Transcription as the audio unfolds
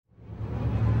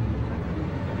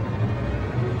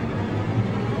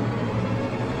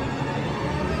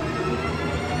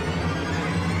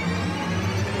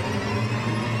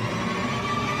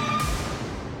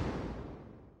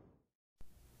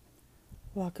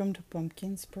Welcome to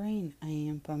Pumpkin's Brain. I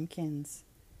am Pumpkins.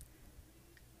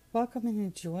 Welcome and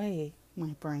enjoy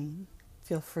my brain.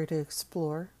 Feel free to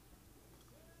explore.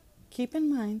 Keep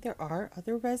in mind there are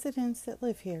other residents that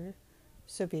live here,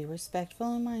 so be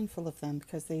respectful and mindful of them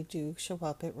because they do show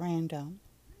up at random.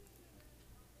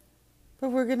 But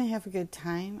we're going to have a good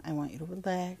time. I want you to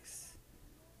relax.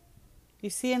 You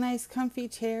see a nice comfy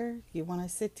chair? You want to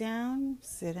sit down?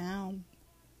 Sit down.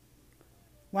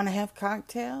 Want to have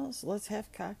cocktails? Let's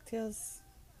have cocktails.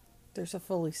 There's a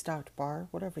fully stocked bar,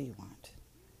 whatever you want.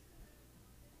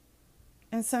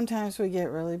 And sometimes we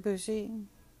get really bougie.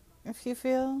 If you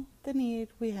feel the need,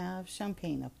 we have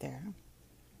champagne up there.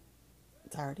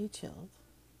 It's already chilled.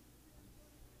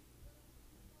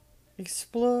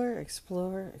 Explore,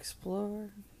 explore, explore.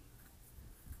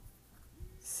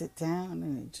 Sit down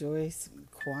and enjoy some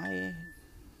quiet.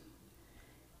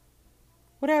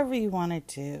 Whatever you want to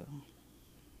do.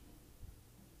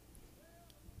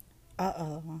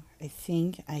 I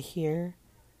think I hear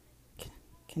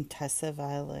Contessa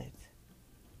Violet.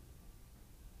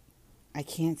 I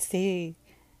can't say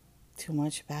too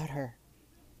much about her.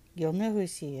 You'll know who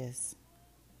she is.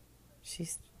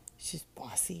 She's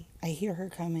bossy. I hear her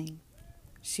coming.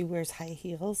 She wears high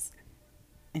heels,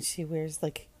 and she wears,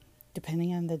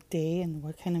 depending on the day and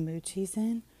what kind of mood she's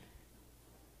in,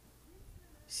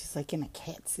 she's in a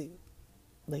cat suit,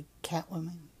 like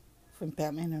Catwoman from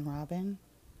Batman and Robin.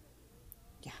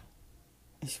 Yeah.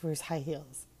 And she wears high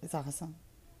heels. It's awesome.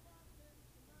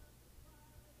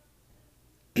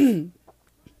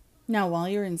 Now, while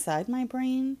you're inside my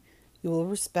brain, you will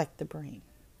respect the brain.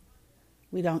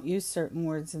 We don't use certain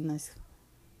words in this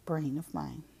brain of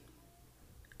mine.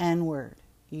 N-word.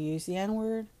 You use the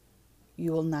N-word,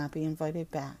 you will not be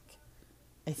invited back.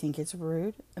 I think it's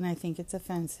rude and I think it's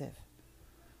offensive.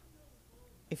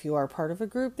 If you are part of a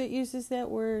group that uses that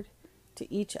word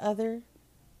to each other,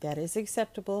 that is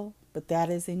acceptable, but that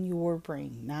is in your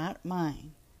brain, not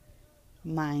mine.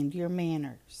 Mind your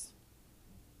manners.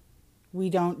 We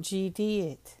don't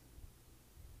GD it.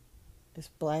 It's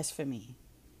blasphemy.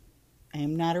 I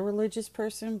am not a religious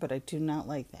person, but I do not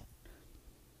like that.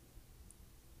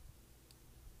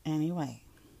 Anyway.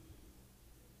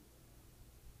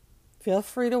 Feel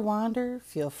free to wander.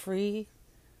 Feel free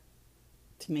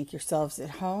to make yourselves at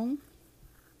home.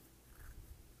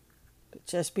 But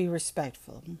just be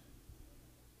respectful.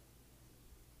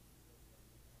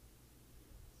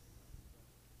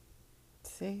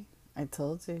 See? I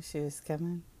told you she was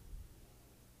coming.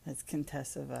 That's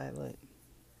Contessa Violet.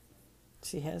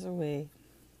 She has a way.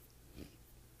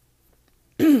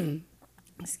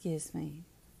 Excuse me.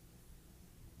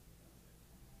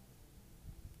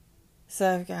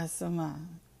 So I've got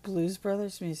some Blues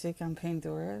Brothers music on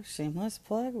Pandora. Shameless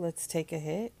plug. Let's take a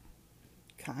hit.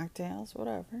 Cocktails,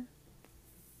 whatever.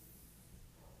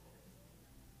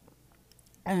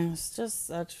 And it's just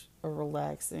such a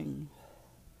relaxing...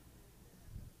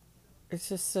 It's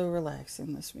just so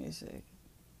relaxing, this music.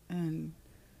 And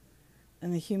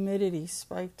the humidity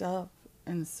spiked up.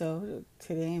 And so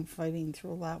today I'm fighting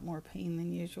through a lot more pain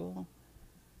than usual.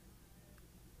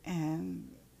 And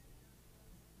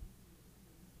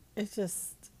it's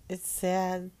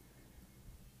sad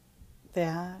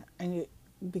that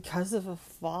because of a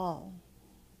fall,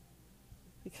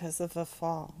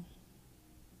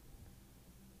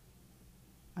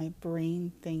 my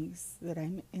brain thinks that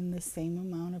I'm in the same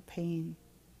amount of pain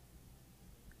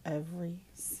every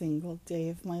single day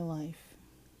of my life.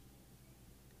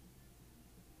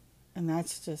 And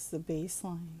that's just the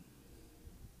baseline.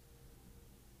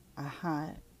 A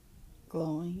hot,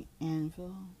 glowing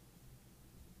anvil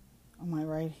on my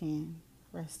right hand,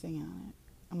 resting on it,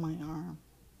 on my arm.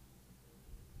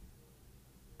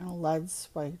 And a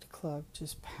lead-spiked club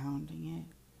just pounding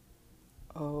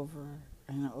it over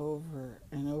and over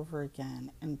and over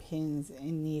again, and pins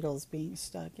and needles being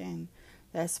stuck in.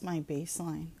 That's my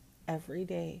baseline every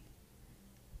day.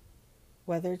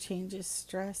 Weather changes,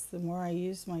 stress. The more I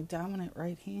use my dominant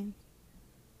right hand,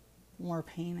 the more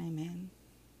pain I'm in.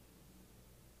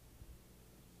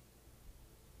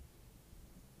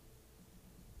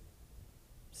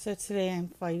 So today I'm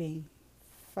fighting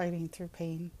through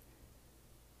pain.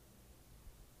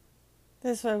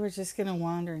 That's why we're just going to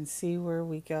wander and see where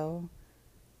we go.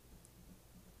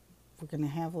 We're going to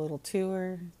have a little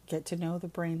tour, get to know the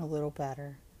brain a little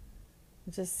better,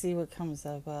 and just see what comes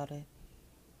up about it.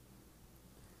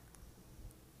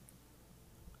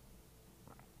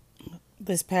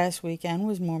 This past weekend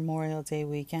was Memorial Day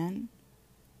weekend.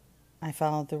 I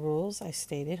followed the rules. I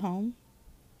stayed at home.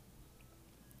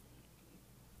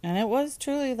 And it was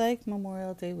truly like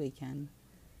Memorial Day weekend.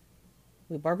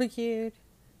 We barbecued.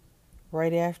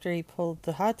 Right after he pulled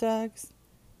the hot dogs,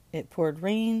 it poured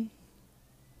rain.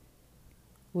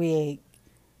 We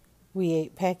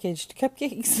ate packaged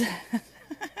cupcakes.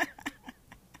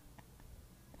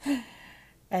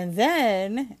 and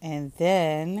then,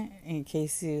 in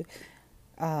case you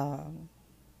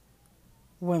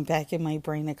went back in my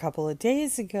brain a couple of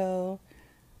days ago,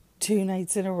 2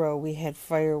 nights in a row we had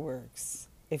fireworks.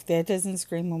 If that doesn't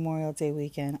scream Memorial Day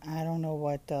weekend, I don't know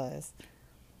what does.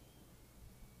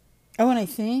 Oh, and I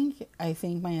think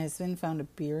my husband found a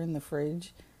beer in the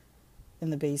fridge in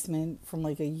the basement from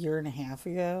like a year and a half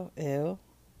ago. Ew.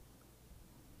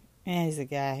 And he's a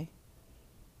guy.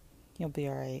 He'll be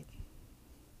alright.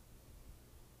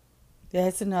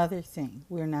 That's another thing.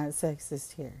 We're not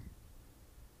sexist here.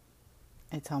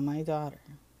 I tell my daughter,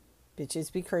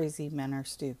 bitches be crazy, men are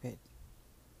stupid.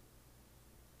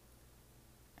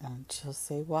 And she'll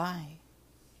say, why?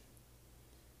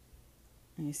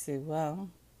 And I say, well,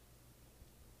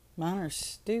 men are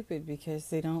stupid because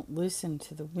they don't listen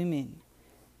to the women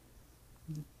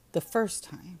the first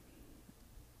time.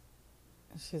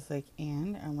 She's like,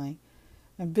 and? I'm like,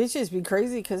 and bitches be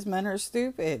crazy because men are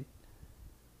stupid.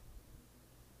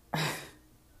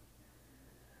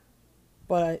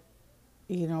 But,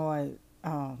 you know what?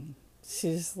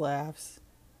 She just laughs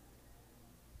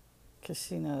because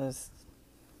she knows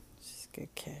she's a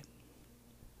good kid.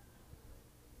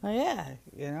 Well, yeah,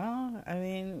 I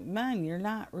mean, men, you're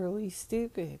not really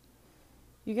stupid.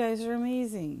 You guys are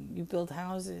amazing. You build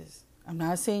houses. I'm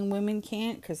not saying women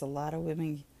can't, because a lot of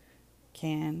women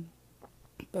can.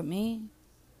 But me,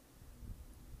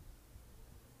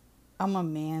 I'm a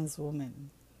man's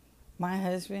woman. My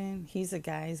husband, he's a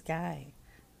guy's guy.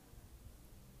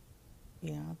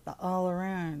 The all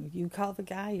around. You call the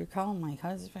guy, you're calling my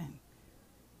husband.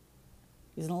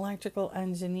 He's an electrical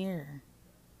engineer.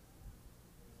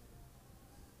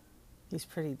 He's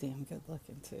pretty damn good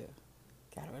looking, too.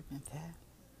 Gotta admit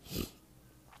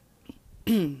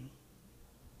that.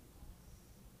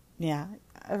 Yeah,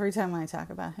 every time I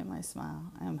talk about him, I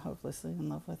smile. I am hopelessly in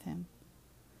love with him.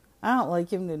 I don't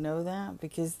like him to know that,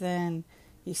 because then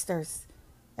he starts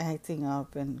acting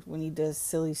up, and when he does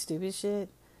silly, stupid shit,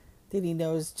 then he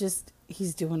knows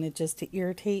he's doing it just to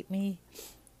irritate me.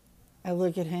 I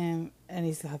look at him, and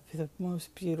he's got the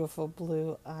most beautiful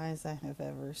blue eyes I have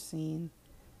ever seen.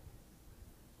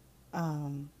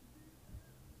 And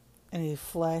he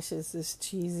flashes this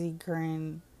cheesy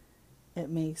grin. It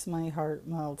makes my heart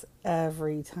melt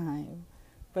every time.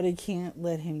 But I can't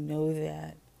let him know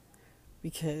that,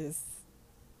 because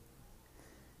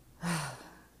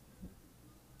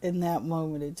in that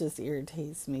moment it just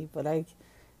irritates me. But I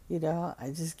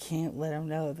just can't let him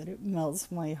know that it melts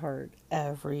my heart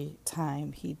every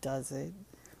time he does it.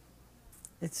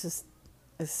 It's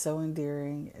so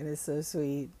endearing, and it's so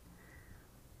sweet.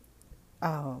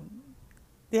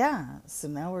 Yeah, so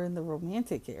now we're in the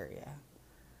romantic area.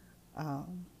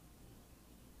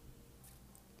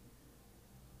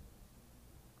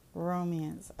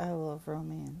 Romance. I love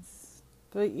romance.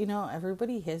 But,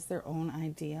 everybody has their own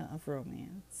idea of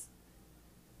romance.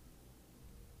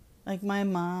 Like my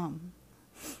mom,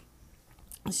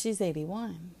 she's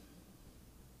 81.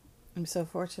 I'm so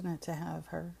fortunate to have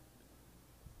her.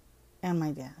 And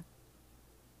my dad.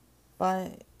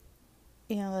 But,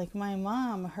 like my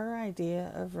mom, her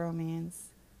idea of romance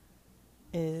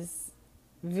is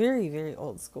very, very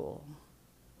old school.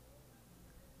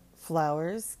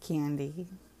 Flowers, candy,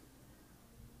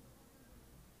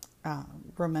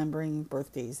 remembering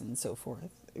birthdays and so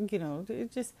forth.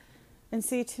 It just, and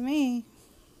see, to me,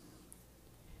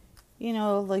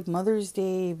 like Mother's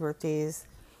Day, birthdays,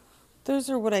 those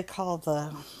are what I call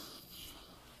the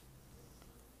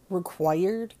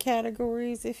required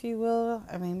categories, if you will.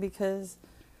 I mean, because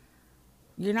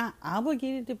you're not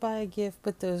obligated to buy a gift,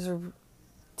 but those are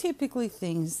typically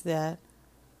things that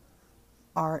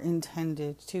are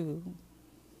intended to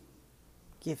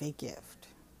give a gift.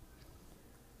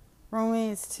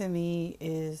 Romance to me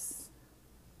is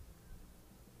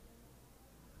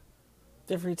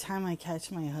every time I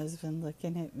catch my husband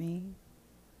looking at me,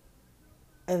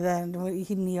 and then when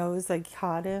he knows I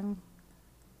caught him,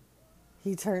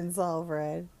 he turns all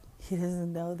red. He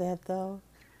doesn't know that though.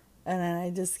 And then I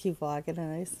just keep walking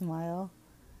and I smile.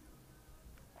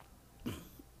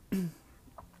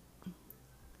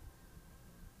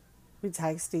 We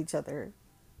text each other.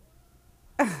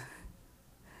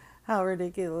 How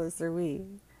ridiculous are we?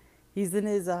 He's in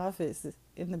his office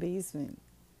in the basement.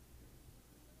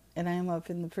 And I'm up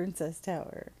in the Princess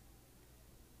Tower.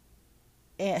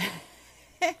 And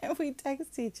we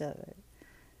text each other.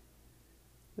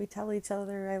 We tell each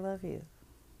other, I love you.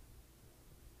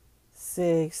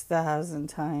 6,000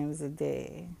 times a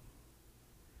day.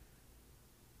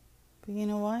 But you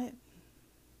know what?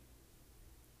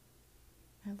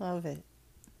 I love it.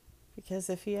 Because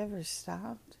if he ever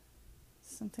stopped,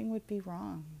 something would be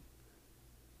wrong.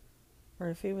 Or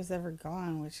if he was ever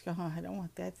gone, which, oh, I don't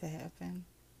want that to happen.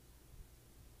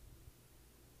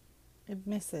 I'd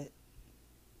miss it.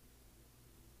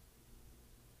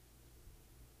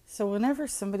 So whenever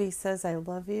somebody says, I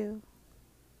love you,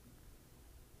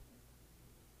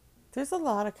 there's a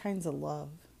lot of kinds of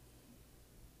love.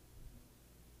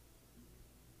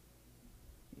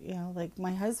 You know, like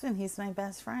my husband, he's my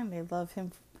best friend. I love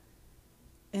him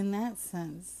in that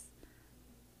sense.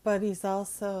 But he's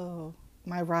also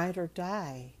my ride or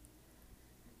die.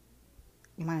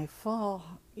 My full,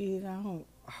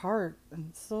 heart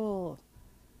and soul.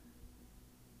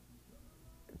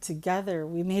 Together,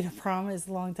 we made a promise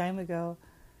a long time ago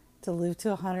to live to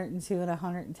 102 and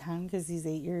 110 because he's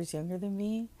 8 years younger than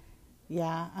me.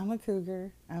 Yeah, I'm a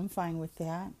cougar. I'm fine with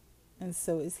that. And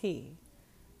so is he.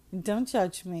 Don't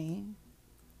judge me.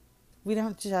 We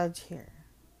don't judge here.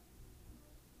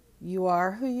 You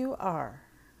are who you are.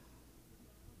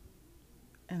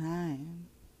 And I'm.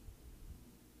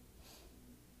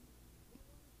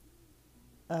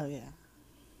 Oh, yeah.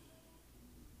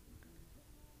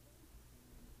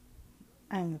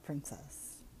 I'm the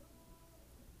princess.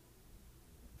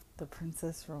 The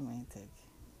princess romantic.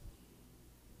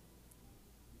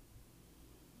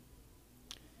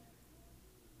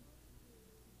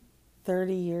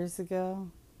 $30 years ago.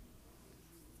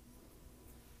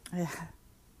 Yeah.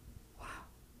 Wow.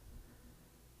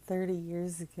 30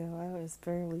 years ago, I was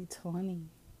barely 20.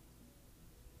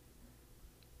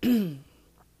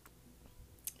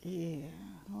 Yeah.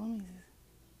 Let me.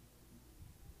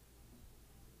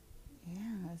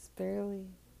 Yeah, I was barely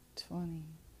 20.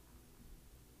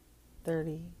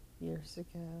 30 years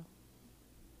ago.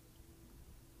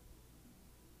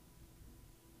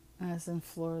 I was in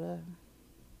Florida.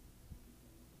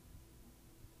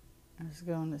 I was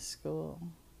going to school.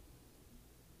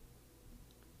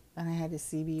 And I had a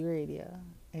CB radio.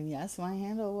 And yes, my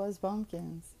handle was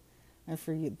Bumpkins. And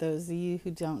for those of you who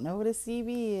don't know what a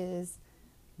CB is,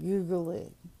 Google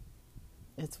it.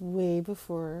 It's way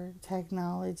before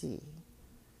technology.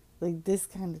 Like this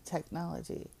kind of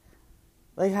technology.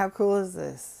 Like how cool is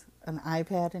this? An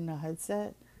iPad and a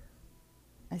headset?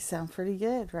 I sound pretty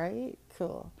good, right?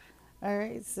 Cool. All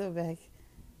right, so back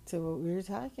to what we were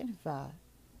talking about.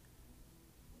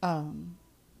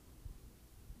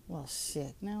 Well,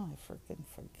 shit, now I freaking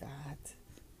forgot.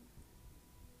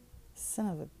 Son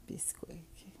of a biscuit.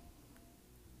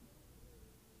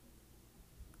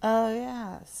 Oh,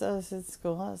 yeah, so I was at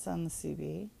school, I was on the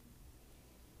CB.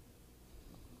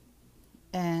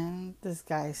 And this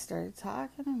guy started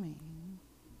talking to me.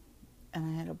 And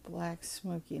I had a black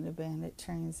Smokey and a Bandit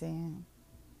Trans Am.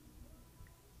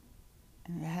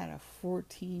 And it had a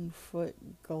 14-foot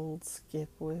gold skip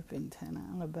whip antenna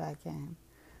on the back end.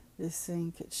 This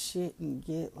thing could shit and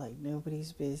get like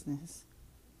nobody's business.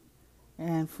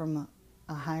 And from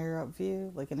a higher up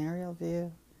view, like an aerial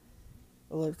view,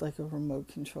 it looked like a remote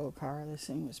control car. This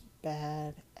thing was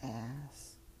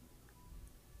badass.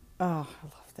 Oh, I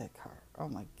love that car. Oh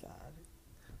my God.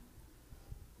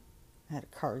 I had a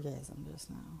cargasm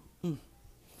just now.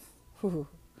 Whew.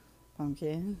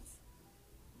 Pumpkins.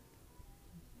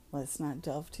 Let's not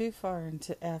delve too far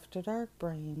into After Dark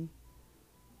brain.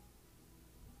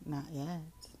 Not yet.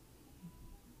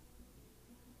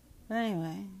 But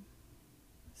anyway,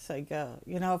 so I go.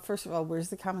 First of all, where's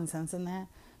the common sense in that?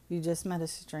 You just met a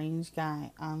strange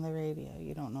guy on the radio.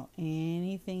 You don't know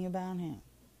anything about him.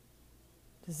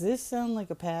 Does this sound like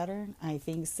a pattern? I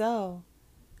think so.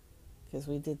 Because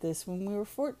we did this when we were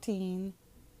 14,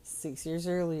 6 years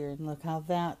earlier, and look how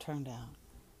that turned out.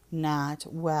 Not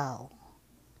well.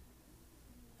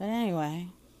 But anyway,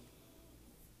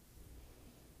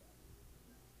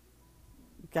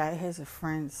 guy has a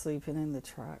friend sleeping in the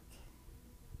truck.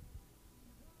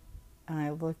 And I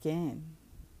look in.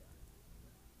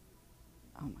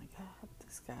 Oh my God,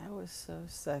 this guy was so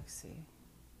sexy.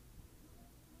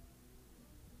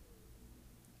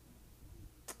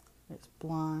 It's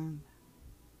blonde.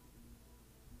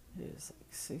 He was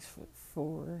like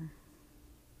 6'4".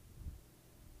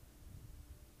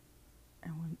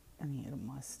 And he had a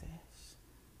mustache.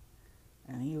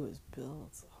 And he was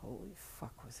built. Holy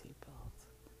fuck was he built.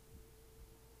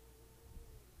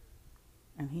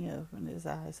 And he opened his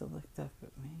eyes and looked up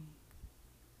at me.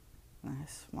 And I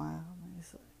smiled and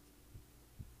he's like,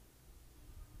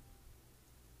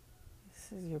 he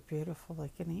says, you're beautiful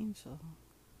like an angel.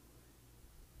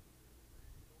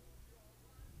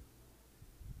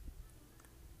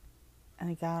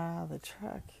 I got out of the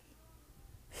truck,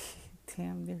 he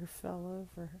damn near fell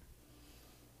over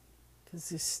because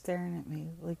he's staring at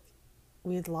me like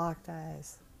we had locked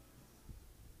eyes.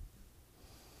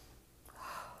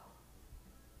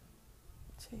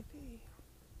 JB.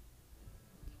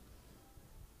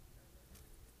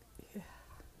 Yeah.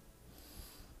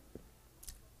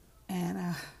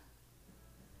 And,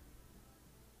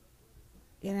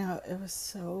 it was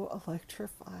so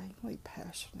electrifyingly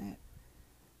passionate.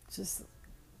 Just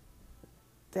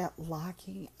that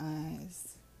locking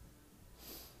eyes.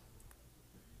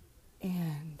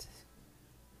 And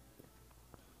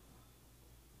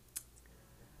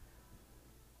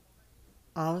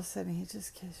all of a sudden he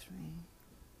just kissed me.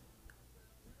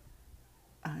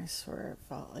 I swear it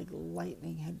felt like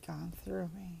lightning had gone through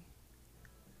me.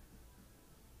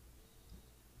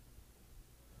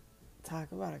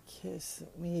 Talk about a kiss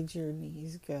that made your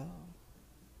knees go.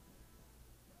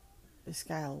 This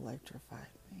guy electrified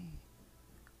me.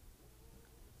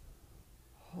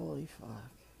 Holy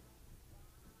fuck.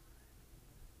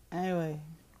 Anyway,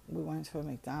 we went to a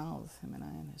McDonald's, him and I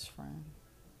and his friend.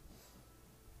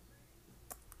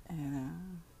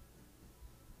 And,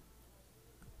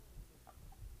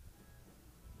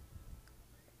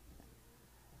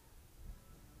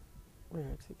 we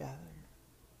were together.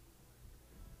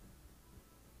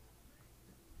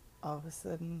 All of a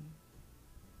sudden,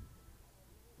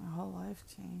 my whole life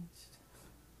changed.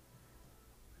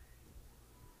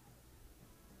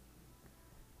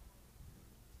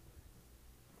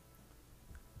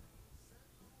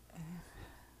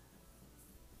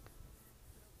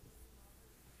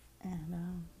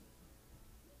 And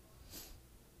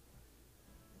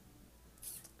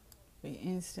we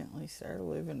instantly started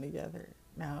living together.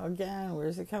 Now, again,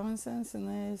 where's the common sense in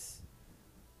this?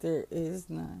 There is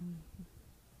none.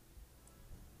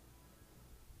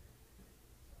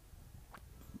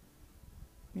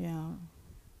 You know,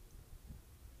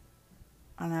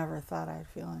 I never thought I'd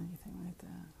feel anything like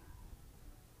that.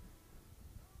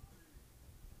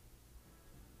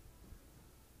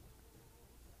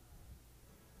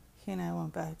 He and I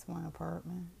went back to my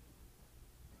apartment.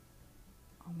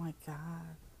 Oh my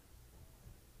God.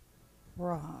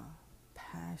 Raw,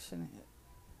 passionate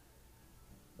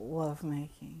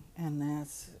lovemaking. And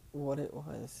that's what it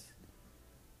was.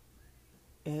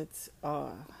 It's,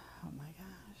 oh my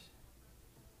gosh.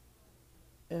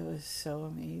 It was so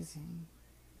amazing.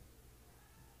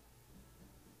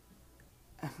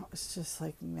 It was just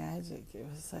like magic. It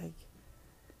was like,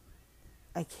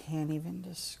 I can't even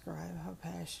describe how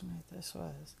passionate this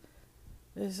was.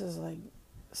 This is like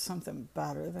something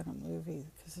better than a movie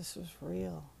because this was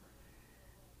real.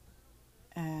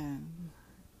 And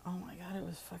oh my God, it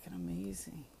was fucking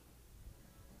amazing.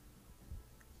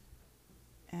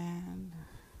 And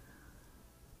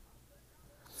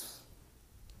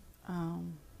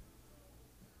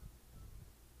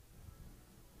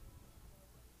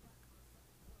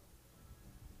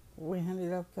we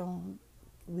ended up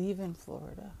leaving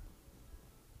Florida.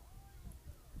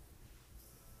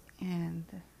 And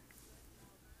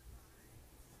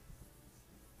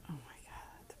oh my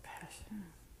God, the passion.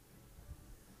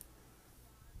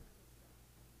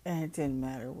 And it didn't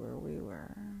matter where we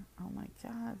were. Oh my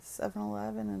God,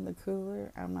 7-Eleven in the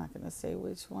cooler. I'm not going to say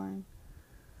which one.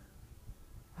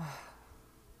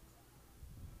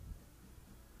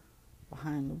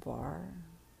 Behind the bar.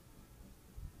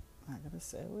 I'm not going to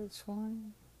say which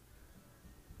one.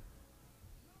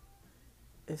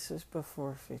 This was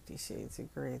before 50 Shades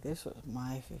of Grey. This was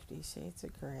my 50 Shades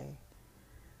of Grey.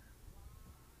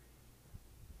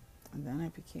 And then I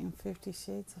became 50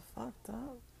 Shades of fucked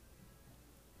up.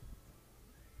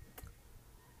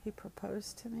 He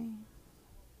proposed to me.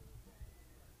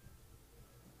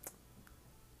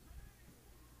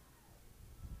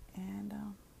 And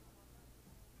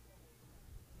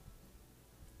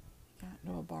got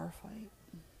into a bar fight.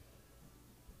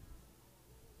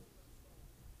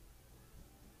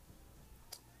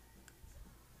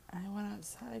 I went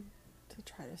outside to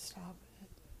try to stop it.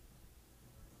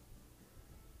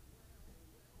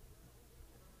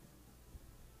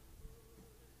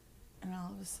 And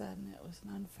all of a sudden, it was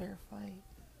an unfair fight.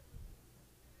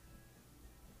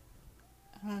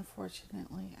 And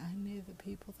unfortunately, I knew the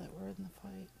people that were in the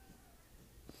fight.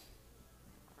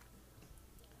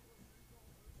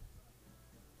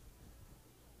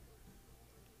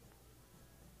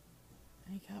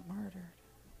 And he got murdered.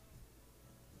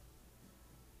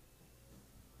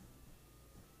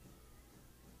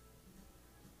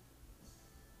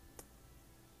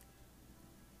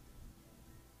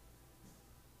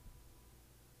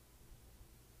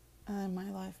 And my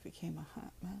life became a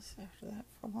hot mess after that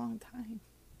for a long time.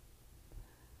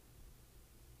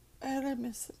 And I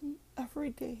miss him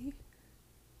every day.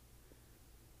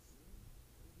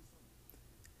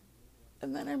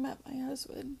 And then I met my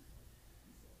husband.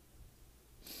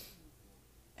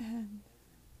 And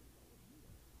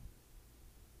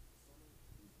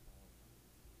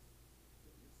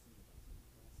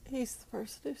he's the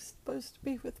person who's supposed to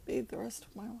be with me the rest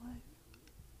of my life.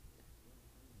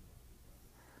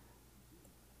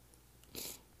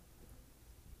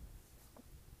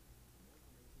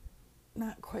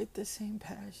 Not quite the same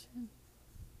passion,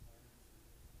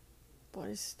 but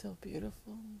it's still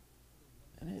beautiful,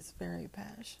 and it's very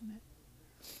passionate.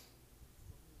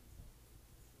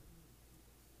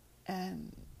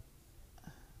 And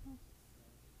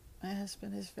my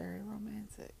husband is very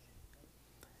romantic.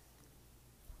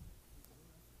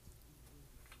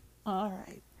 All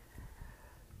right.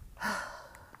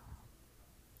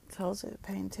 Tells it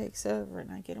pain takes over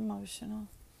and I get emotional.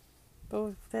 But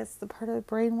if that's the part of the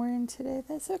brain we're in today,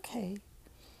 that's okay.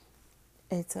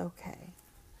 It's okay.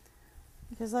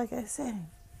 Because like I said,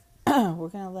 we're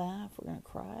going to laugh, we're going to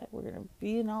cry, we're going to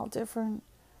be in all different,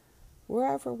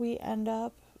 wherever we end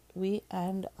up, we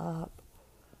end up.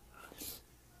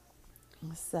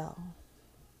 So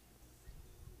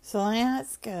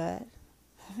that's good.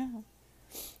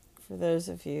 For those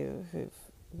of you who've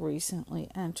recently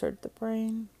entered the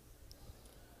brain,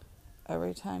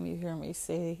 every time you hear me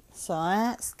say, so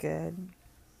that's good,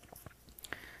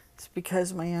 it's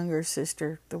because my younger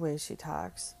sister, the way she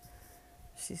talks,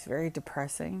 she's very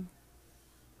depressing.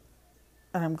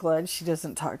 And I'm glad she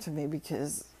doesn't talk to me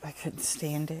because I couldn't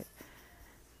stand it.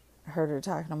 I heard her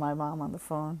talking to my mom on the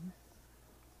phone.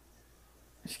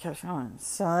 She kept going,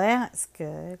 so that's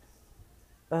good.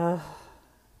 Ugh.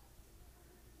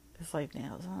 It's like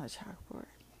nails on a chalkboard.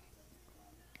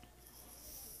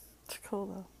 It's cool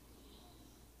though.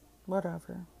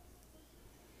 Whatever.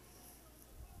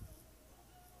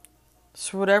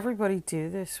 So what'd everybody do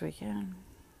this weekend?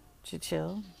 Did you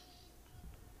chill?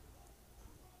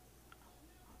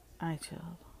 I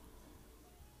chilled.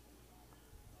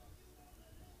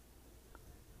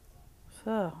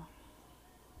 So.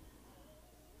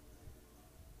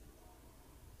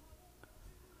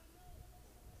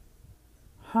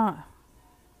 I'm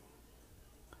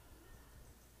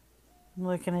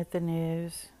looking at the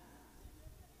news.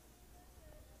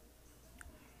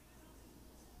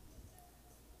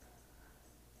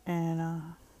 And,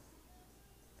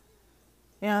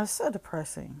 it's so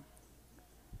depressing.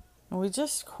 And we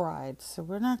just cried, so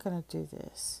we're not going to do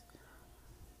this.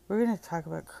 We're going to talk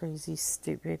about crazy,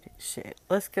 stupid shit.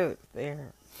 Let's go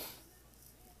there.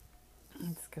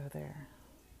 Let's go there.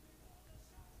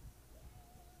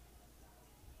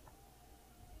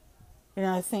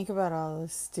 I think about all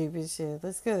this stupid shit.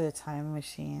 Let's go to the time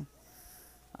machine.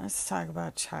 Let's talk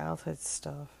about childhood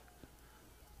stuff.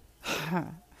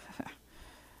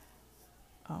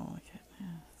 Oh my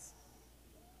goodness.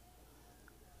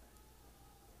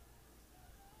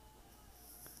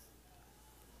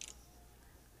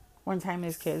 One time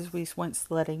as kids, we went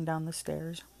sledding down the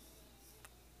stairs.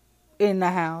 In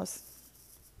the house.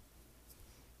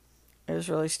 It was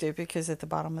really stupid because at the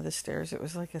bottom of the stairs, it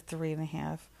was like a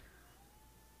 3.5.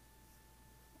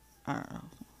 I don't know.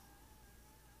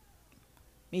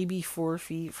 Maybe 4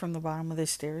 feet from the bottom of the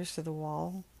stairs to the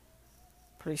wall.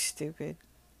 Pretty stupid.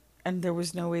 And there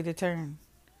was no way to turn.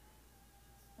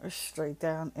 It was straight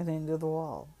down and into the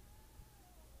wall.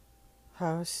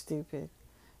 How stupid.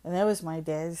 And that was my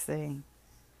dad's thing.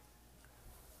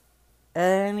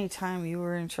 Anytime you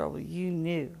were in trouble, you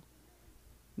knew.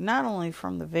 Not only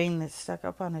from the vein that stuck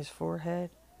up on his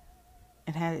forehead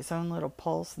and had its own little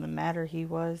pulse, and the madder he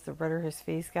was, the redder his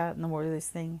face got, and the more this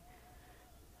thing.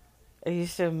 I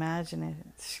used to imagine it.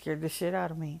 It scared the shit out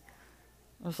of me.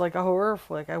 It was like a horror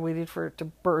flick. I waited for it to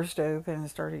burst open and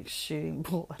started shooting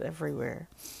blood everywhere.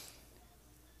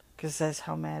 Because that's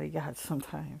how mad he got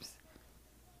sometimes.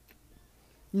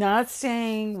 Not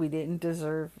saying we didn't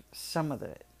deserve some of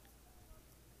it.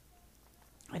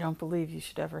 I don't believe you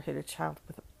should ever hit a child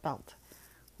with a belt.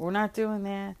 We're not doing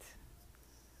that.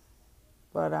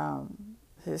 But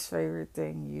his favorite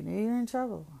thing, you knew you're in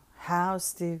trouble. How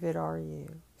stupid are you?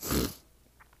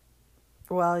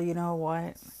 Well, you know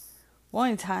what?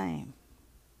 One time,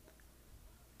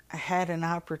 I had an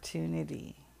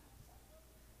opportunity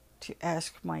to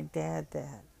ask my dad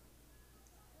that.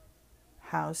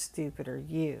 How stupid are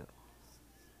you?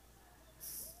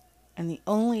 And the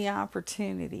only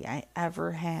opportunity I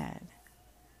ever had,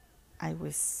 I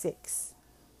was 6.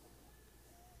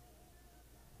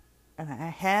 And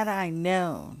had I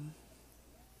known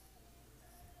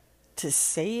to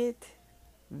say it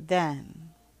then,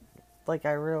 like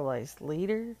I realized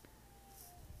later,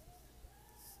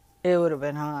 it would have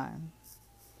been on.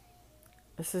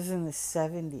 This is in the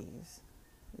 70s,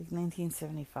 like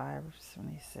 1975 or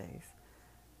 76.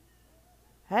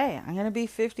 Hey, I'm going to be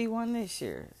 51 this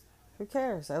year. Who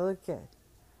cares? I look good.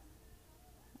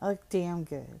 I look damn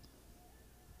good.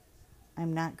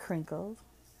 I'm not crinkled.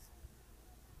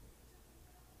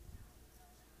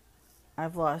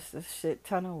 I've lost a shit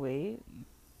ton of weight.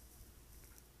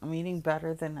 I'm eating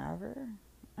better than ever.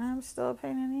 I'm still a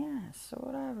pain in the ass, so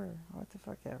whatever. What the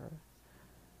fuck ever.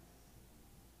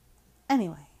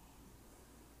 Anyway.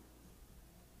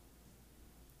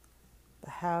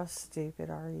 How stupid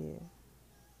are you?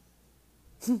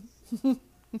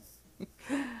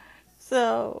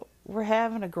 So, we're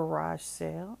having a garage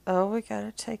sale. Oh, we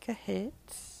gotta take a hit.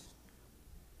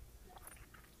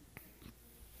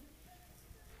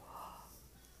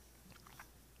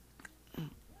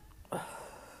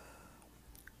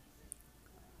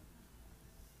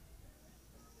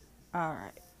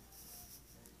 Alright.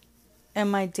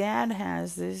 And my dad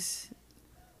has this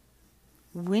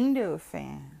window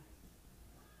fan.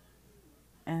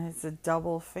 And it's a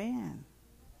double fan.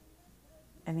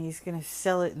 And he's going to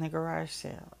sell it in the garage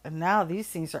sale. And now these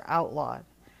things are outlawed.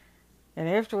 And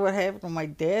after what happened to my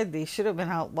dad, they should have been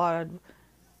outlawed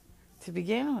to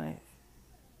begin with.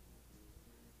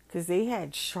 Because they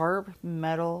had sharp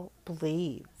metal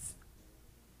blades.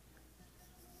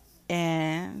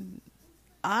 And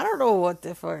I don't know what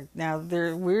the fuck. Now,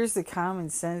 where's the common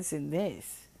sense in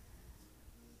this?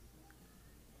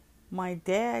 My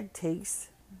dad takes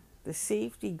the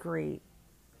safety grate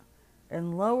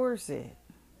and lowers it.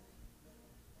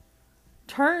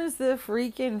 Turns the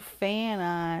freaking fan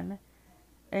on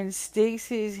and sticks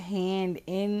his hand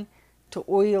in to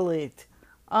oil it.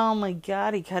 Oh my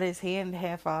God, he cut his hand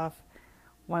half off.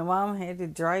 My mom had to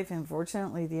drive him.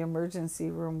 Fortunately, the emergency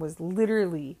room was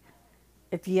literally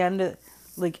at the end of,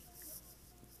 like,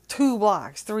 2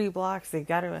 blocks, 3 blocks. They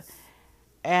got to.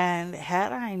 And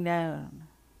had I known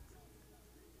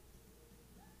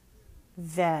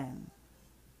then,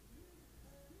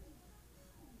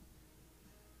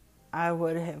 I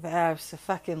would have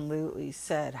absolutely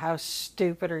said, how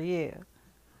stupid are you?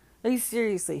 Like,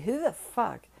 seriously, who the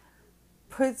fuck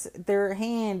puts their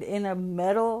hand in a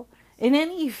metal, in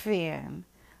any fan?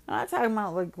 I'm not talking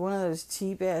about like one of those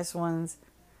cheap ass ones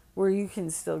where you can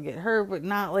still get hurt, but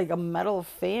not like a metal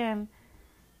fan.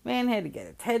 Man had to get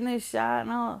a tetanus shot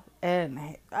and all.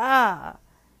 And,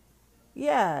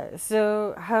 yeah,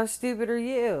 so how stupid are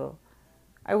you?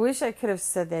 I wish I could have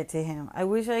said that to him. I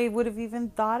wish I would have even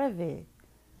thought of it.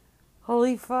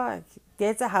 Holy fuck.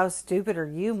 That's a how stupid are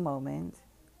you moment.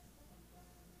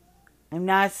 I'm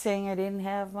not saying I didn't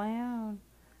have my own.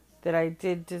 That I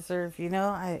did deserve,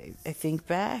 I think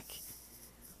back.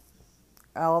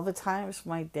 All the times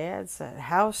my dad said,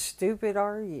 how stupid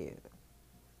are you?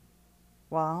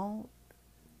 Well,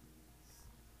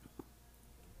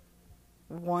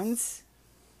 once.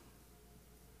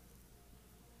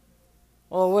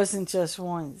 Well, it wasn't just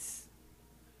once.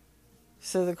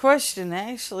 So the question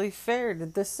actually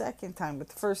fared the second time, but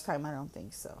the first time I don't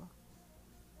think so.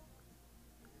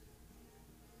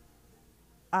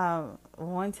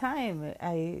 One time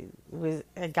I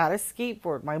got a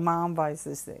skateboard. My mom buys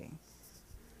this thing.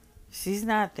 She's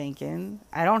not thinking.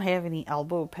 I don't have any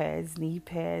elbow pads, knee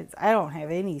pads. I don't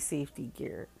have any safety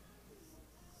gear.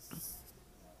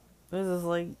 This is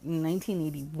like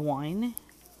 1981.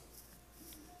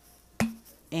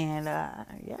 And,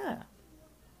 yeah.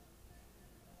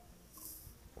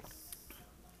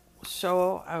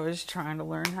 So I was trying to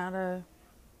learn how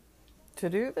to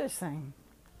do this thing.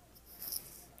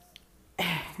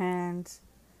 And,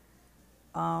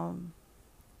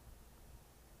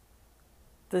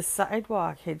 the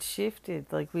sidewalk had shifted.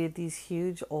 Like, we had these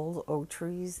huge old oak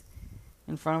trees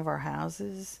in front of our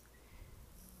houses.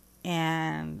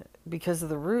 And because of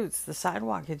the roots, the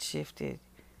sidewalk had shifted.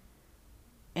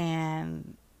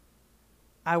 And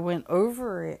I went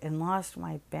over it and lost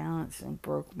my balance and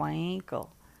broke my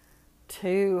ankle.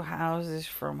 2 houses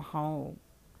from home.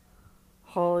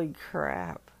 Holy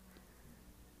crap.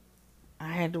 I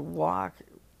had to walk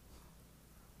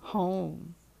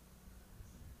home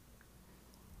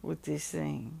with this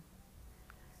thing.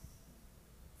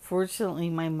 Fortunately,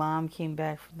 my mom came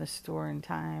back from the store in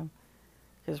time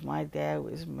because my dad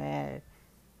was mad.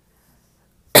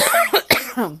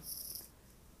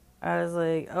 I was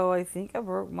like, oh, I think I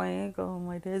broke my ankle. And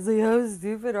my dad's like, how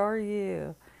stupid are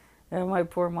you? And my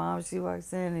poor mom, she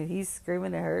walks in and he's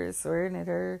screaming at her, swearing at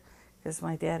her. Because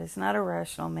my dad is not a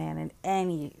rational man in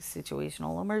any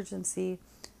situational emergency.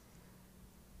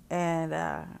 And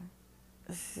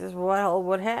she says, well,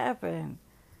 what happened?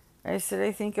 I said,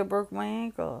 I think I broke my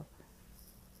ankle.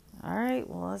 All right,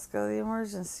 well, let's go to the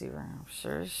emergency room.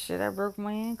 Sure as shit, I broke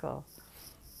my ankle.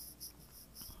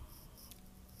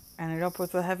 Ended up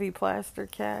with a heavy plaster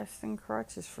cast and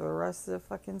crutches for the rest of the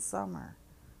fucking summer.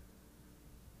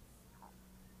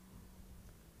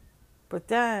 But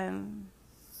then,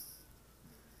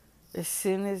 as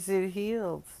soon as it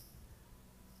healed,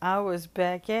 I was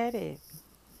back at it.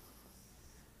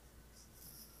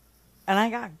 And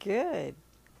I got good.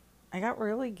 I got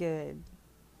really good.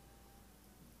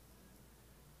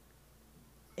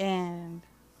 And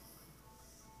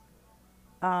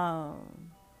the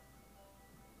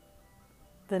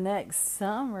next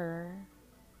summer,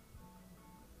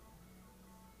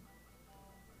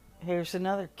 here's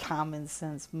another common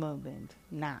sense moment.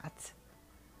 Not.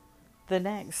 The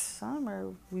next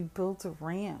summer, we built a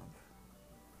ramp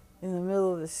in the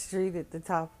middle of the street at the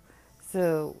top.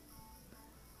 So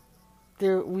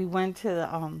there, we went to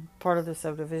the part of the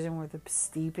subdivision where the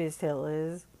steepest hill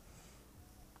is.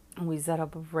 And we set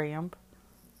up a ramp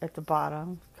at the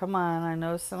bottom. Come on, I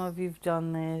know some of you've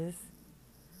done this.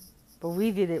 But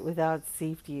we did it without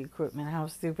safety equipment. How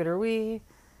stupid are we?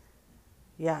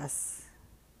 Yes.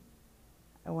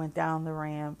 I went down the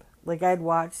ramp. Like, I'd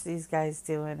watched these guys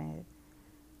doing it.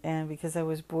 And because I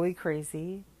was boy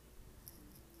crazy,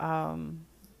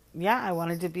 yeah, I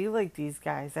wanted to be like these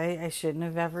guys. I shouldn't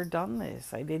have ever done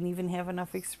this. I didn't even have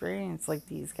enough experience like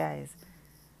these guys.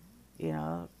 You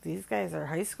know, these guys are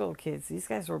high school kids. These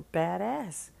guys were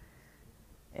badass.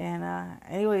 And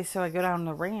anyway, so I go down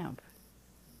the ramp.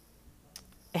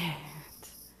 And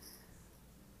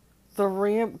the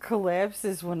ramp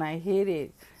collapses when I hit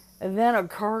it. And then a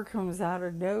car comes out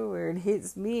of nowhere and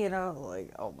hits me. And I was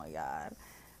like, oh my God.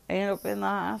 I end up in the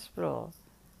hospital.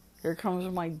 Here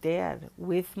comes my dad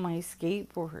with my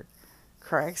skateboard.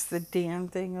 Cracks the damn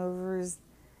thing over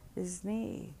his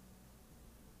knee.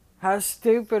 How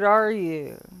stupid are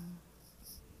you?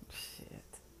 Shit.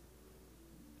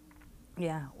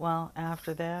 Yeah, well,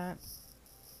 after that,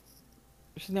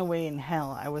 there's no way in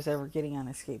hell I was ever getting on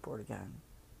a skateboard again.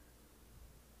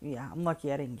 Yeah, I'm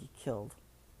lucky I didn't get killed.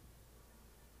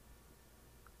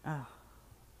 Oh,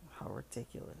 how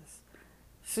ridiculous.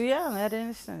 So yeah, in that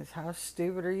instance, how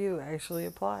stupid are you actually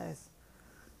applies.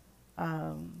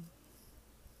 You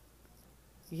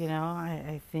know,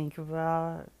 I think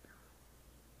about,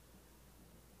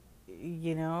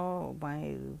 you know,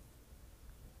 my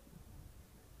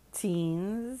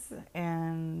teens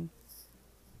and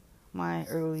my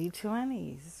early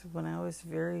 20s when I was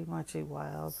very much a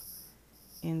wild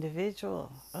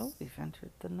individual. Oh, we've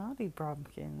entered the naughty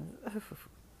Bromkins.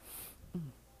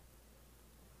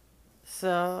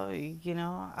 So, you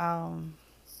know,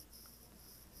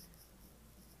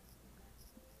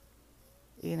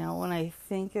 when I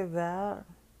think about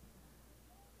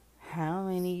how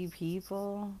many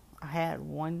people I had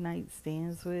one night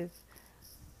stands with,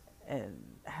 and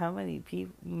how many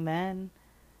men,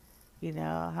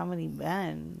 how many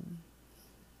men,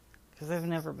 because I've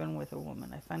never been with a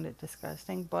woman. I find it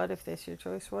disgusting, but if that's your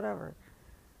choice, whatever.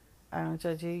 I don't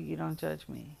judge you, you don't judge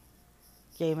me.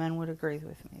 Gay men would agree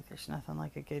with me. There's nothing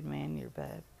like a good man in your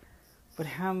bed. But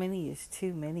how many is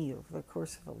too many over the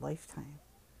course of a lifetime?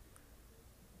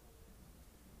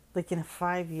 Like in a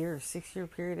 5-year, 6-year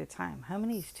period of time, how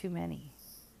many is too many?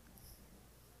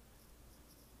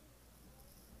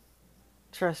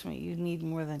 Trust me, you need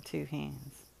more than 2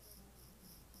 hands.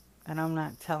 And I'm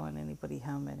not telling anybody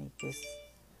how many, because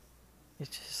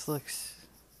it just looks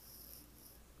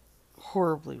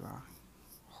horribly wrong.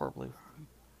 Horribly wrong.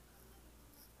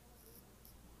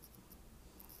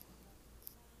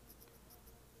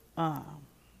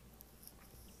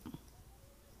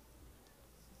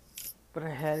 But I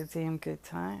had a damn good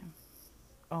time.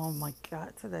 Oh my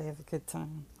God, did I have a good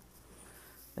time.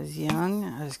 I was young,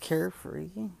 I was carefree.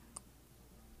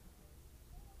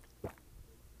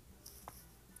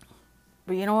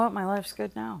 But you know what? My life's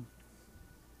good now.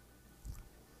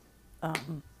 I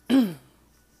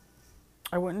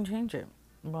wouldn't change it.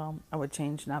 Well, I would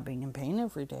change not being in pain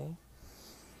every day.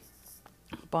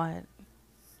 But,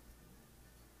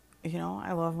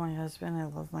 I love my husband. I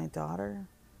love my daughter.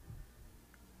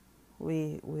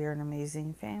 We are an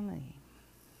amazing family.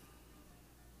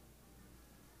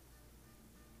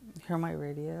 Hear my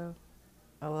radio?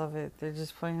 I love it. They're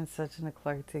just playing such an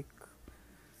eclectic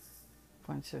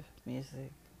bunch of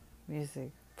music,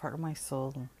 part of my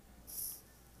soul.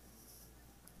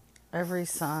 Every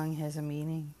song has a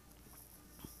meaning.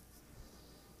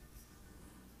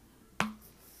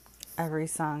 Every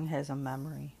song has a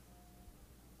memory.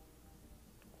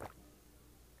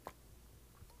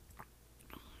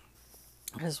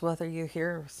 Because whether you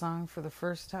hear a song for the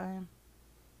first time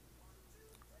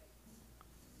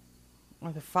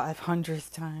or the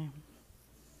 500th time.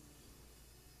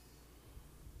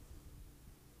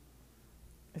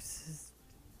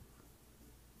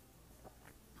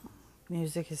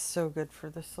 Music is so good for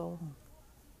the soul.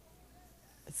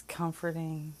 It's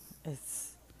comforting.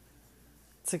 It's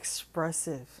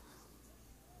expressive.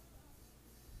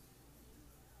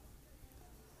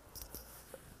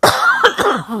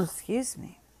 Oh, excuse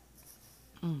me.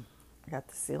 I got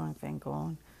the ceiling fan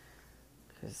going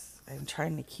because I'm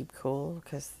trying to keep cool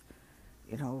because,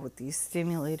 with these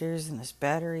stimulators and this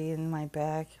battery in my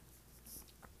back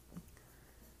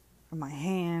or my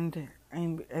hand,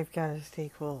 I've got to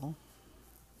stay cool.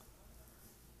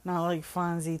 Not like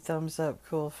Fonzie thumbs up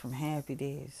cool from Happy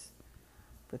Days,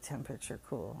 but temperature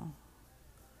cool.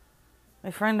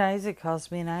 My friend Isaac calls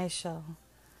me an ice shell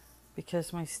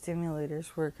because my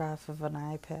stimulators work off of an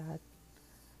iPad.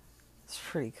 It's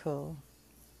pretty cool.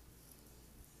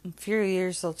 In a few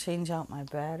years, they'll change out my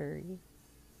battery.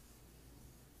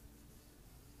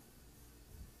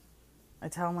 I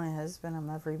tell my husband I'm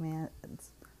every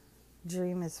man's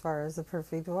dream as far as the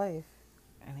perfect wife.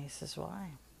 And he says,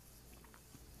 why?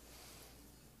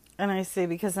 And I say,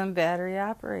 because I'm battery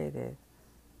operated.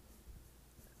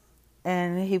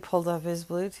 And he pulled up his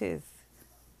Bluetooth.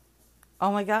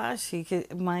 Oh my gosh,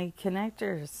 my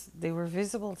connectors, they were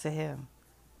visible to him.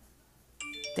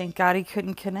 Thank God he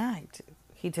couldn't connect.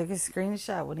 He took a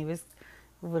screenshot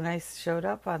when I showed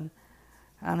up on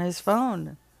his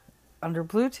phone under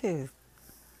Bluetooth.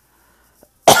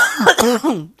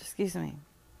 Excuse me.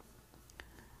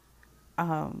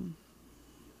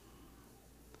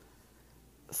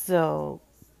 So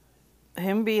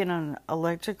him being an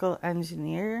electrical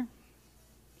engineer,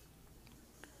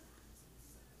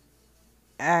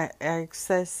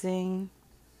 accessing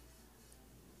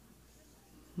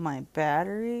my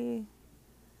battery,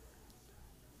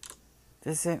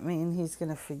 does it mean he's going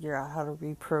to figure out how to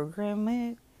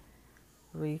reprogram it,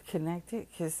 reconnect it?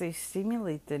 Because they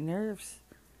stimulate the nerves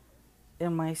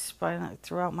in my spine,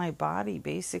 throughout my body.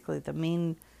 Basically,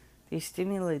 they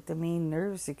stimulate the main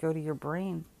nerves that go to your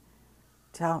brain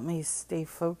to help me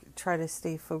try to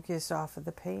stay focused off of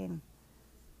the pain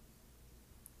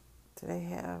that I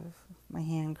have. My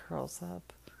hand curls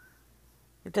up.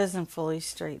 It doesn't fully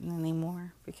straighten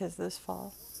anymore because of this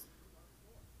fall.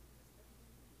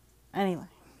 Anyway,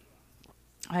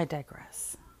 I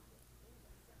digress.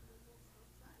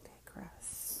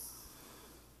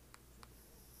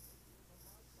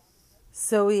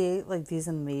 So we ate like these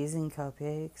amazing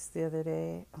cupcakes the other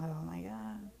day. Oh my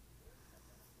God.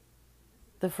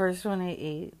 The first one I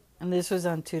ate, and this was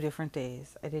on 2 different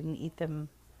days. I didn't eat them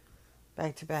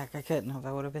back to back. I couldn't have.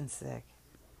 I would have been sick.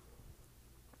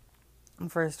 The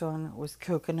first one was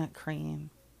coconut cream.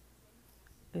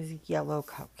 It was a yellow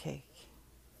cupcake.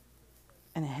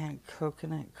 And it had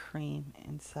coconut cream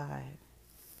inside.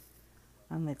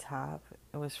 On the top,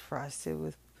 it was frosted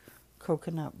with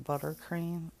coconut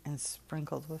buttercream and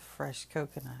sprinkled with fresh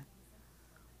coconut.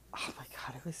 Oh my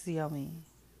God, it was yummy.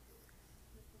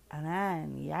 And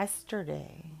then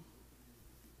yesterday,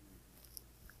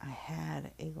 I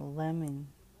had a lemon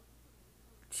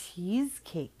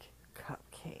cheesecake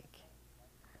cupcake.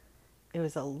 It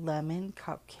was a lemon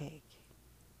cupcake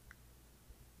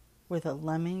with a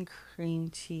lemon cream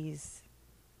cheese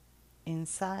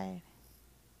inside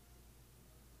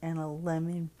and a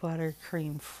lemon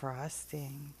buttercream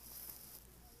frosting.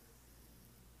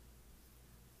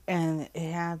 And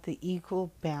it had the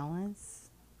equal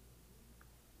balance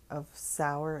of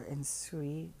sour and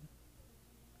sweet.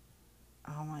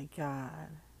 Oh my God.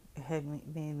 It had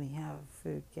made me have a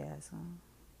food gasm.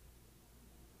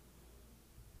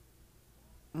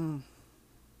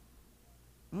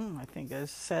 I think I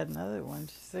just had another one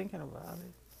just thinking about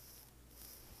it.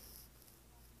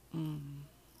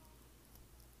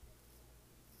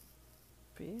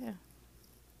 But yeah.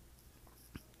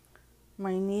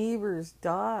 My neighbor's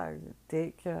dog,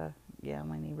 Ditka. Yeah,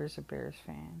 my neighbor's a Bears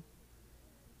fan.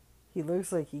 He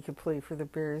looks like he could play for the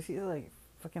Bears. He's like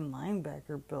fucking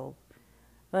linebacker built.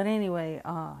 But anyway,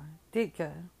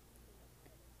 Ditka,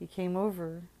 he came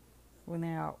over when they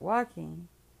were out walking,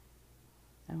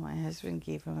 and my husband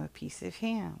gave him a piece of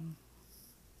ham.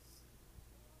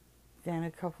 Then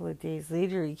a couple of days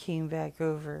later, he came back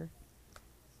over,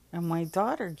 and my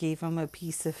daughter gave him a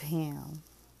piece of ham.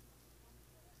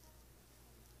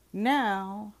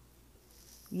 Now,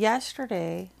 last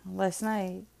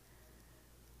night,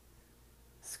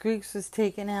 Squeaks was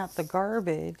taking out the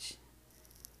garbage,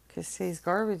 because today's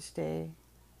garbage day.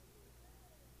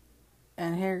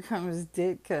 And here comes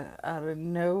Ditka out of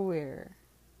nowhere.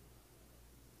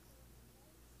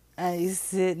 He's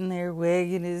sitting there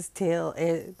wagging his tail,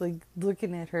 like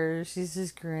looking at her. She's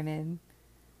just grinning.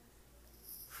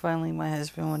 Finally, my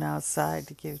husband went outside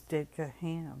to give Ditka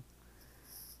ham.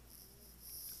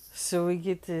 So we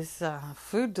get this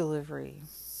food delivery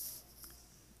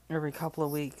every couple of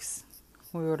weeks.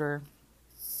 We order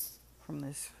from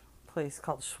this place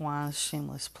called Schwann's,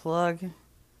 shameless plug.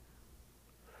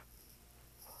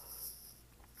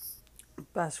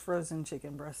 Best frozen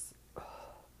chicken breasts.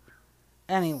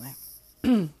 Anyway,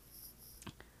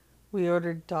 we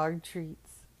ordered dog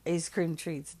treats, ice cream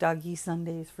treats, doggy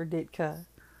sundaes for Ditka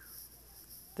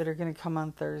that are going to come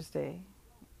on Thursday.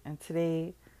 And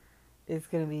today it's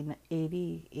going to be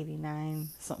 80, 89,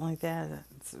 something like that.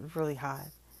 It's really hot.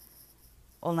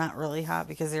 Well, not really hot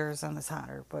because Arizona's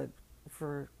hotter, but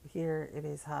for here it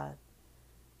is hot.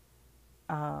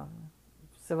 So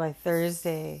by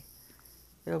Thursday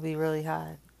it'll be really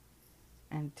hot,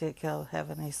 and Ditka will have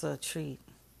a nice little treat.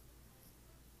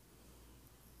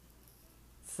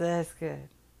 So that's good.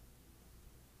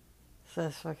 So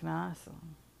that's fucking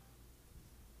awesome.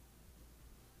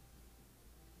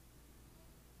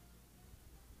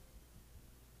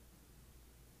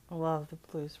 I love the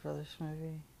Blues Brothers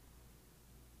movie.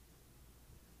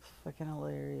 It's fucking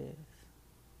hilarious.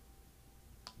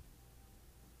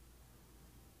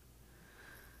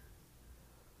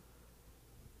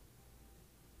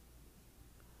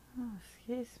 Oh,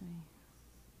 excuse me.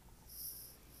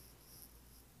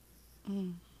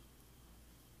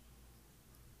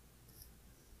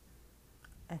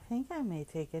 I think I may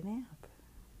take a nap.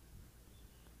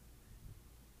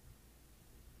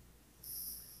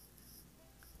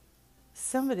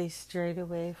 Somebody strayed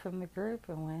away from the group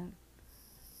and went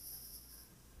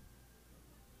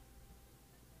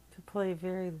to play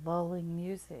very lulling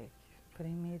music,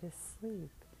 putting me to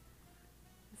sleep.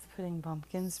 It's putting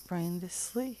Bumpkin's brain to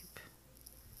sleep.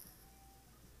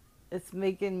 It's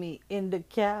making me into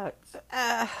couch.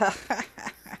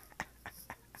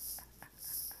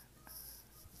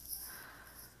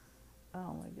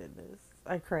 Oh my goodness.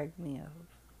 I cracked me up.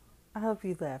 I hope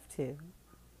you laugh too.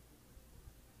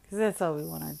 Because that's all we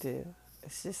want to do.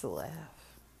 It's just a laugh.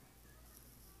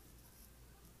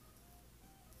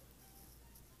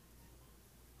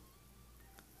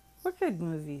 What good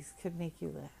movies could make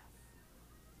you laugh?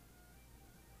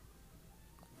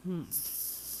 Let's see.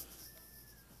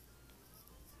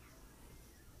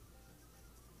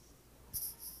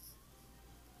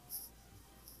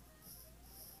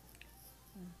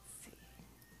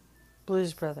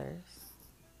 Blues Brothers.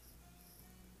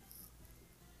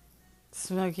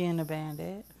 Smokey and the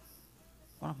Bandit.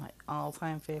 One of my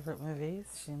all-time favorite movies.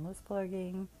 Shameless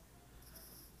plugging.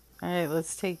 Alright,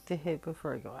 let's take the hit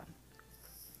before I go on.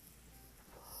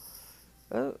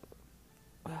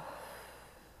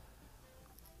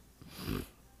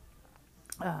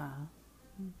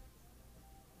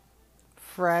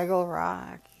 Fraggle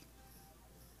Rock.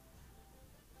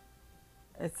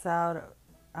 It's out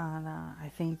on, I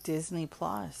think, Disney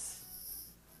Plus.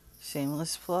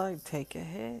 Shameless plug. Take a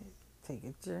hit. Take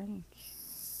a drink.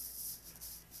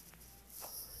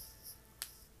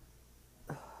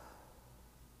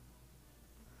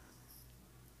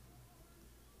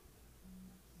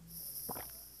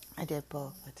 I did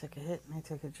both. I took a hit and I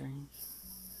took a drink.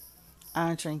 I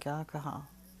don't drink alcohol.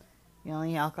 The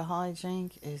only alcohol I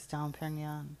drink is Dom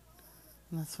Perignon.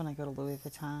 And that's when I go to Louis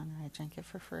Vuitton and I drink it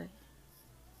for free.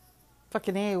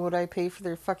 Fucking A, would I pay for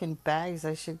their fucking bags?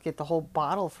 I should get the whole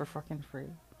bottle for fucking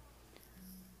free.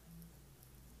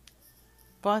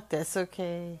 But that's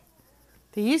okay.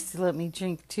 They used to let me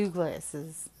drink 2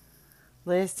 glasses.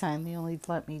 Last time they only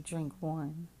let me drink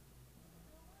 1.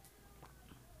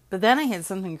 But then I had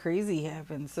something crazy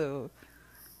happen, so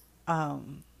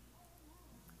one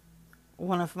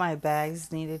of my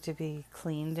bags needed to be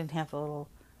cleaned and have a little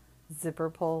zipper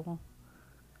pull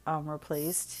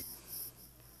replaced.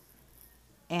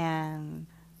 And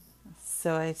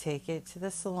so I take it to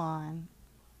the salon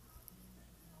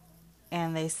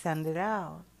and they send it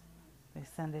out. They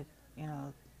send it,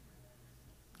 to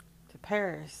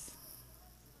Paris,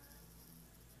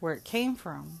 where it came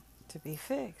from, to be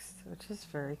fixed, which is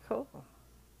very cool.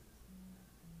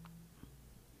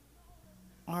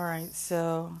 Alright,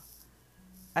 so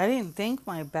I didn't think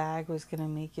my bag was going to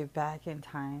make it back in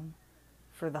time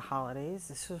for the holidays.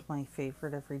 This was my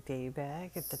favorite everyday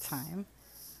bag at the time.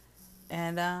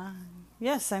 And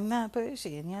yes, I'm not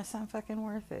bougie, and yes, I'm fucking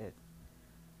worth it.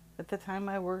 At the time,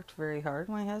 I worked very hard.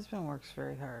 My husband works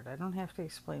very hard. I don't have to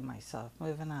explain myself.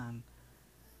 Moving on.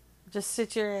 Just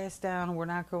sit your ass down. We're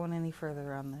not going any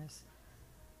further on this.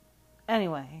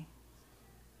 Anyway.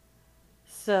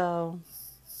 So,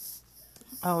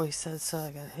 I always said so.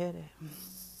 I gotta hit it.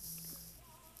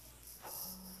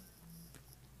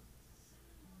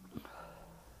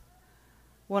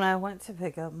 When I went to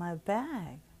pick up my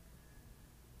bag,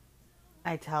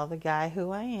 I tell the guy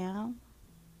who I am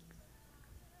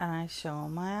and I show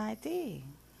him my ID.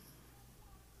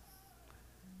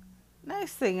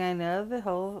 Next thing I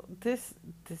know, this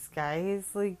guy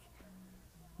is like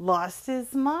lost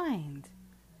his mind.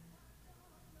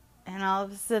 And all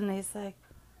of a sudden he's like,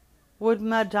 "Would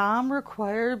Madame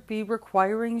be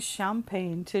requiring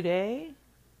champagne today?"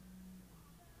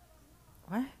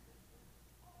 What?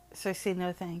 So I say,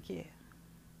 "No, thank you."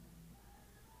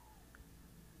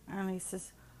 And he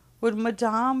says, "Would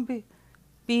Madame be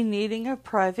needing a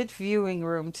private viewing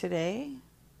room today?"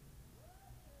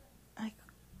 Like,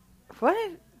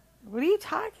 what? What are you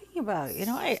talking about?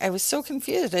 I was so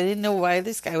confused. I didn't know why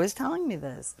this guy was telling me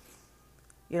this.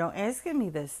 Asking me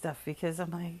this stuff, because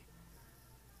I'm like,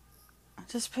 I'm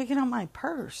just picking up my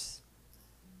purse.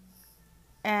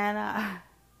 And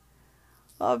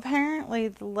well, apparently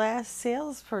the last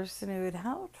salesperson who had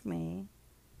helped me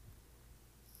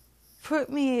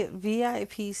put me at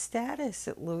VIP status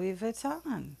at Louis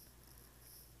Vuitton.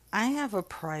 I have a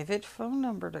private phone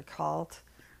number to call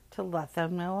to let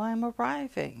them know I'm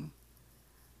arriving.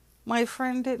 My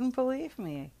friend didn't believe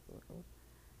me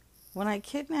when I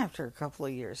kidnapped her a couple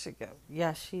of years ago.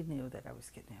 Yes, she knew that I was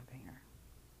kidnapping her.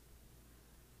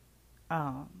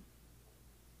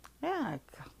 Yeah,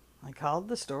 I called.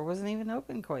 The store wasn't even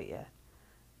open quite yet.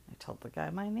 I told the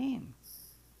guy my name.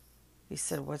 He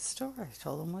said, "What store?" I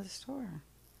told him what store.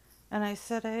 And I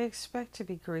said, "I expect to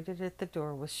be greeted at the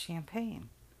door with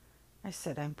champagne." I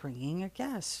said, "I'm bringing a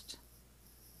guest."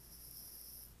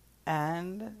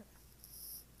 And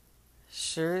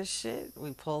sure as shit,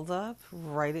 we pulled up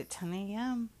right at 10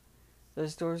 a.m.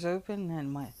 Those doors opened,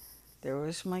 and there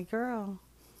was my girl,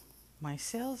 my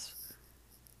sales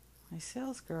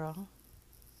girl.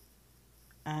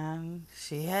 And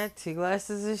she had 2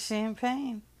 glasses of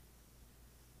champagne.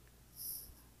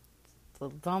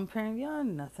 Little Dom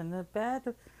Perignon, nothing that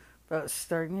bad about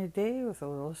starting a day with a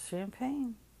little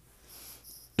champagne.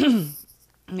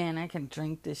 Man, I can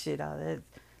drink the shit out of that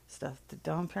stuff. The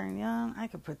Dom Perignon, I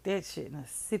could put that shit in a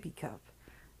sippy cup.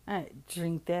 I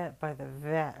drink that by the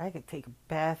vat. I could take a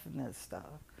bath in that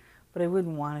stuff. But I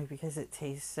wouldn't want to because it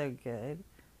tastes so good.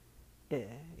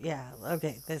 Yeah,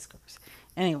 okay, that's gross.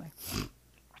 Anyway.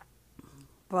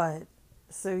 But,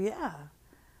 so yeah.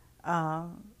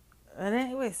 But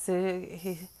anyway,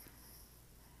 he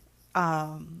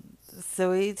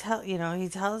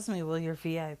tells me, "Well, you're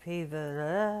VIP,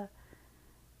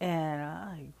 and I'm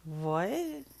like,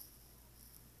 "What?"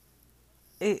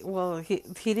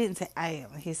 He didn't say I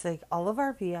am. He's like, "All of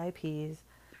our VIPs,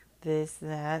 this,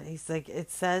 that." He's like, "It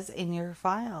says in your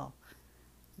file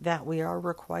that we are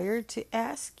required to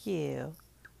ask you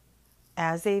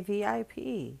as a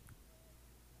VIP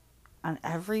on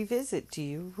every visit, do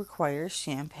you require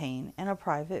champagne and a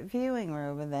private viewing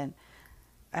room?" And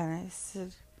I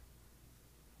said,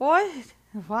 "What?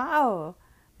 Wow.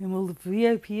 I'm a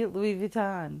VIP at Louis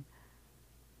Vuitton."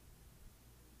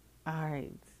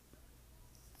 Alright.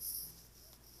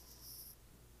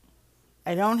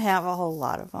 I don't have a whole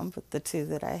lot of them, but the 2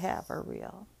 that I have are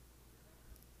real.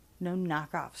 No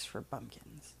knockoffs for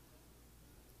bumpkins.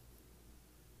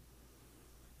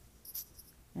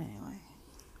 Anyway.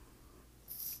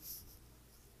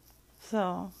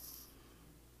 So,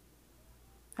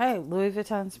 hey, Louis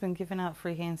Vuitton's been giving out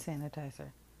free hand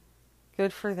sanitizer.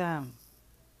 Good for them.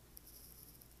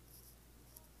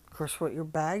 Of course, what your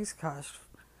bags cost,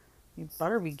 you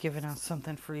better be giving out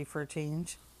something free for a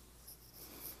change.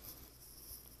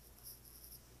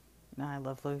 No, I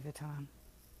love Louis Vuitton.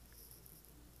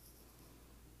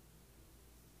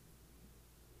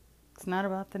 It's not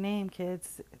about the name,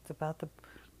 kids. It's about the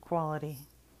quality.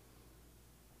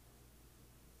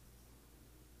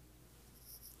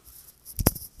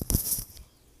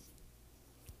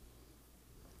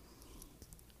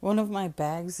 One of my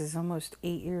bags is almost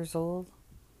 8 years old.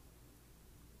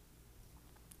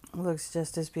 It looks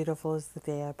just as beautiful as the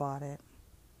day I bought it.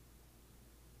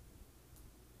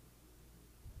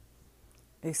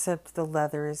 Except the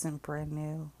leather isn't brand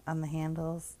new on the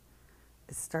handles.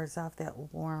 It starts off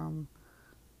that warm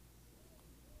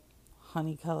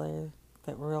honey color,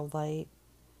 that real light.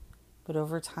 But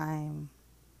over time,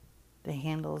 the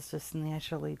handles just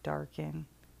naturally darken.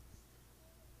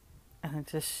 And it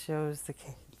just shows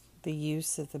the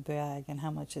use of the bag and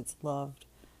how much it's loved.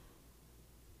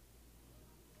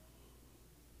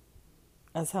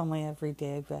 That's how my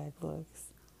everyday bag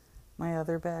looks. My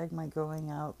other bag, my going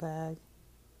out bag,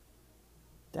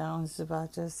 that one's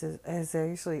about just as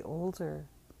actually older.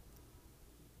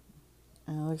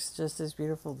 And it looks just as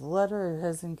beautiful. The leather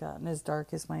hasn't gotten as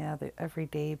dark as my other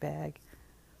everyday bag.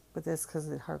 But that's because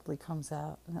it hardly comes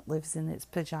out and it lives in its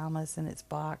pajamas in its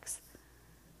box.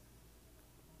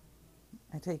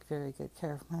 I take very good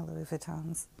care of my Louis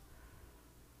Vuittons.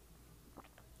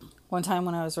 One time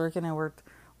when I was working, I worked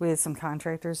with some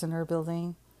contractors in our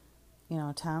building,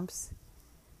 temps.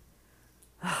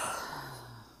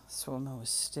 This woman was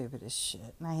stupid as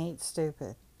shit. And I hate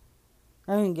stupid.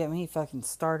 Don't even get me fucking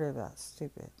started about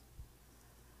stupid.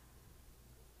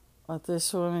 What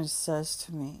this woman says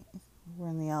to me, we're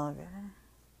in the elevator.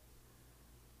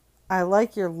 I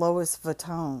like your Louis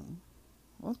Vuitton.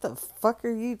 What the fuck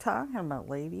are you talking about,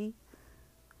 lady?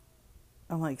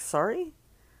 I'm like, sorry?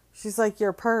 She's like,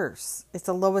 your purse. It's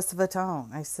a Louis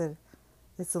Vuitton. I said,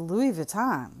 it's a Louis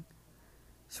Vuitton.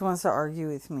 She wants to argue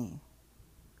with me.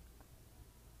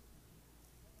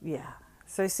 Yeah.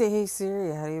 So I say, hey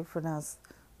Siri, how do you pronounce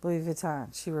Louis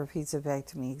Vuitton? She repeats it back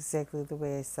to me exactly the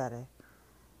way I said it.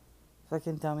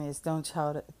 Fucking dummies, don't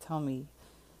tell me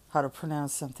how to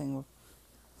pronounce something.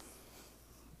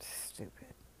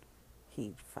 Stupid.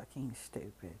 He fucking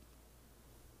stupid.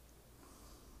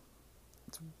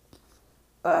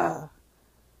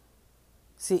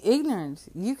 See, ignorant,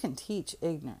 you can teach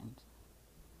ignorant.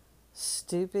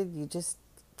 Stupid, you just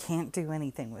can't do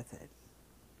anything with it.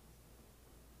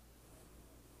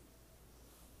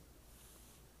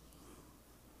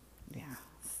 Yeah,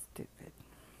 stupid.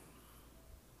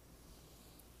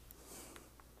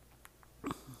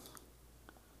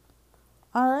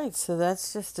 Alright, so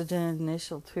that's just an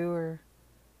initial tour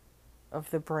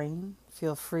of the brain.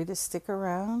 Feel free to stick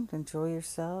around, enjoy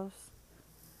yourselves.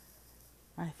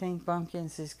 I think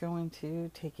Bumpkins is going to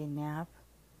take a nap.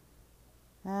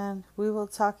 And we will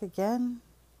talk again.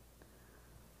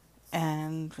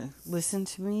 And listen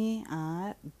to me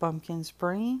at Bumpkins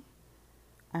Brain.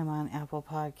 I'm on Apple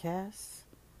Podcasts.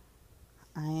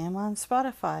 I am on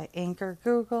Spotify, Anchor,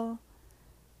 Google.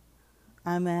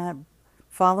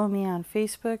 Follow me on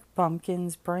Facebook,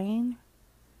 Bumpkins Brain,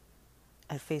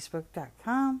 at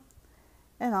facebook.com.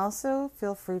 And also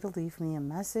feel free to leave me a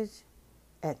message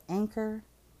at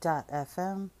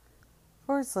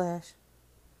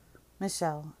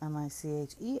anchor.fm/Michelle,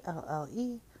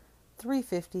 MICHELLE,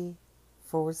 350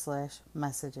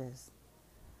 /messages.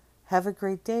 Have a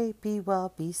great day. Be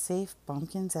well. Be safe.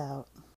 Bumpkins out.